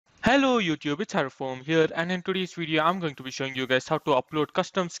Hello YouTube, it's Harform here, and in today's video I'm going to be showing you guys how to upload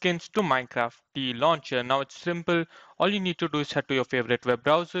custom skins to Minecraft TLauncher. Now it's simple. All you need to do is head to your favorite web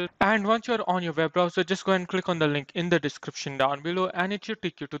browser, and once you're on your web browser, just go ahead and click on the link in the description down below, and it should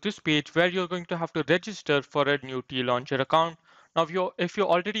take you to this page where you're going to have to register for a new TLauncher account. Now if you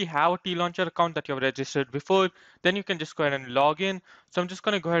already have a TLauncher account that you've registered before, then you can just go ahead and log in. So I'm just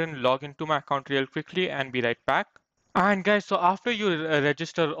going to go ahead and log into my account real quickly and be right back. And guys, so after you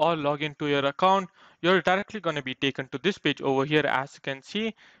register or log into your account, you're directly going to be taken to this page over here, as you can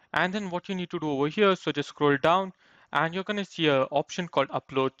see. And then what you need to do over here, so just scroll down and you're going to see an option called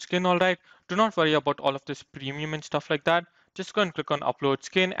upload skin. All right, do not worry about all of this premium and stuff like that. Just go and click on upload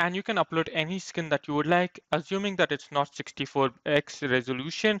skin, and you can upload any skin that you would like, assuming that it's not 64x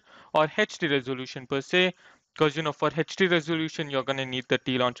resolution or HD resolution per se, because for HD resolution you're going to need the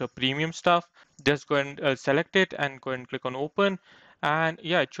TLauncher premium stuff. Just go and select it and go and click on open, and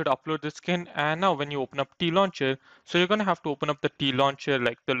yeah, it should upload the skin. And now when you open up TLauncher, so you're going to have to open up the TLauncher,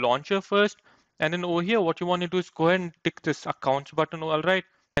 like the launcher first, and then over here what you want to do is go ahead and tick this accounts button. All right,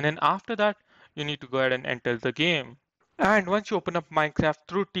 and then after that you need to go ahead and enter the game. And once you open up Minecraft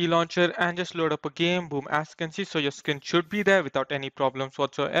through TLauncher and just load up a game, boom, as you can see, so your skin should be there without any problems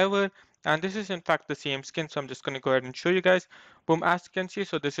whatsoever. And this is in fact the same skin, so I'm just going to go ahead and show you guys. Boom, as you can see,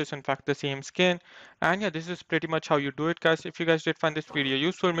 so this is in fact the same skin. And yeah, this is pretty much how you do it, guys. If you guys did find this video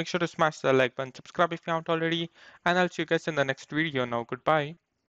useful, make sure to smash the like button, subscribe if you haven't already, and I'll see you guys in the next video. Now, goodbye.